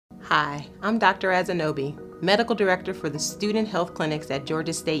Hi, I'm Dr. Azonobi, Medical Director for the Student Health Clinics at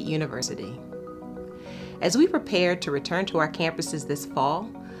Georgia State University. As we prepare to return to our campuses this fall,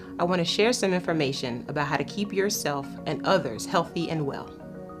 I want to share some information about how to keep yourself and others healthy and well.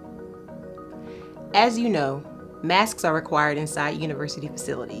 As you know, masks are required inside university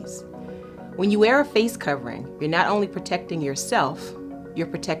facilities. When you wear a face covering, you're not only protecting yourself, you're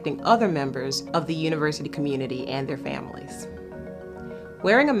protecting other members of the university community and their families.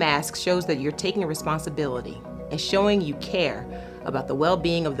 Wearing a mask shows that you're taking responsibility and showing you care about the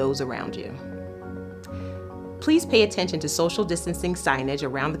well-being of those around you. Please pay attention to social distancing signage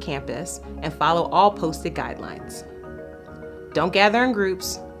around the campus and follow all posted guidelines. Don't gather in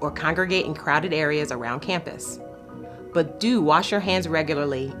groups or congregate in crowded areas around campus, but do wash your hands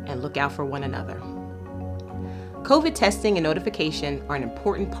regularly and look out for one another. COVID testing and notification are an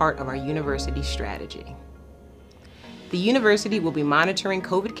important part of our university strategy. The university will be monitoring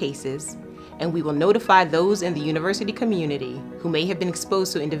COVID cases, and we will notify those in the university community who may have been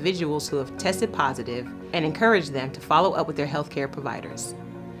exposed to individuals who have tested positive and encourage them to follow up with their healthcare providers.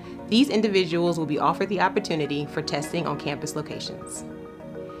 These individuals will be offered the opportunity for testing on campus locations.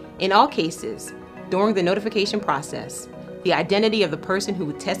 In all cases, during the notification process, the identity of the person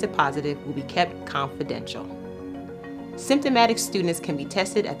who tested positive will be kept confidential. Symptomatic students can be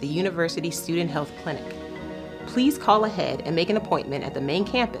tested at the University Student Health Clinic. Please call ahead and make an appointment at the main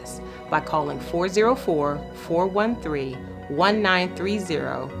campus by calling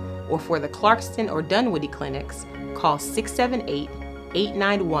 404-413-1930, or for the Clarkston or Dunwoody clinics, call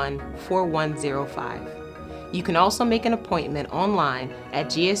 678-891-4105. You can also make an appointment online at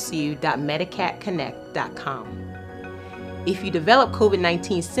gsu.medicatconnect.com. If you develop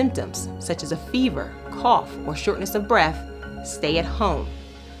COVID-19 symptoms, such as a fever, cough, or shortness of breath, stay at home.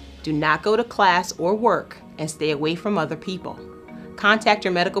 Do not go to class or work, and stay away from other people. Contact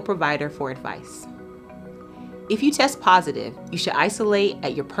your medical provider for advice. If you test positive, you should isolate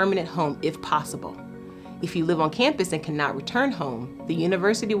at your permanent home if possible. If you live on campus and cannot return home, the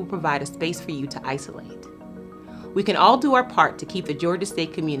university will provide a space for you to isolate. We can all do our part to keep the Georgia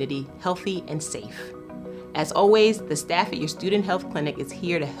State community healthy and safe. As always, the staff at your student health clinic is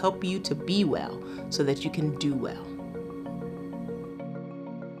here to help you to be well so that you can do well.